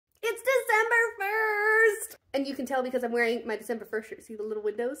And you can tell because I'm wearing my December 1st shirt. See the little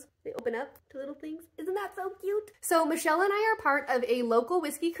windows? They open up to little things. Isn't that so cute? So Michelle and I are part of a local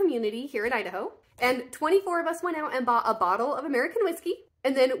whiskey community here in Idaho. And 24 of us went out and bought a bottle of American whiskey.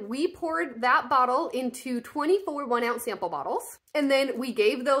 And then we poured that bottle into 24 1-ounce sample bottles. And then we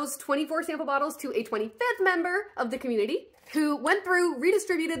gave those 24 sample bottles to a 25th member of the community who went through,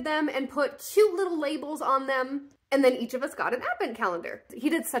 redistributed them, and put cute little labels on them. And then each of us got an advent calendar. He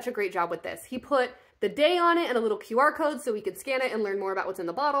did such a great job with this. He put the day on it and a little QR code so we could scan it and learn more about what's in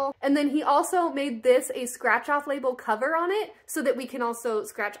the bottle. And then he also made this a scratch off label cover on it so that we can also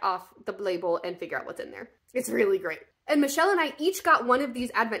scratch off the label and figure out what's in there. It's really great. And Michelle and I each got one of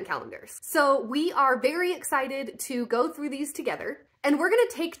these advent calendars. So we are very excited to go through these together, and we're gonna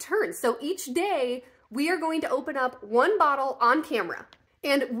take turns. So each day we are going to open up one bottle on camera,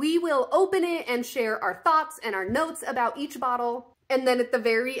 and we will open it and share our thoughts and our notes about each bottle. And then at the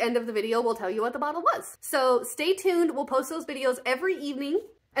very end of the video, we'll tell you what the bottle was. So stay tuned. We'll post those videos every evening.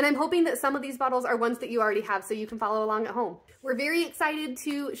 And I'm hoping that some of these bottles are ones that you already have so you can follow along at home. We're very excited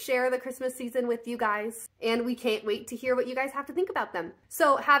to share the Christmas season with you guys, and we can't wait to hear what you guys have to think about them.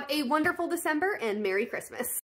 So have a wonderful December and Merry Christmas.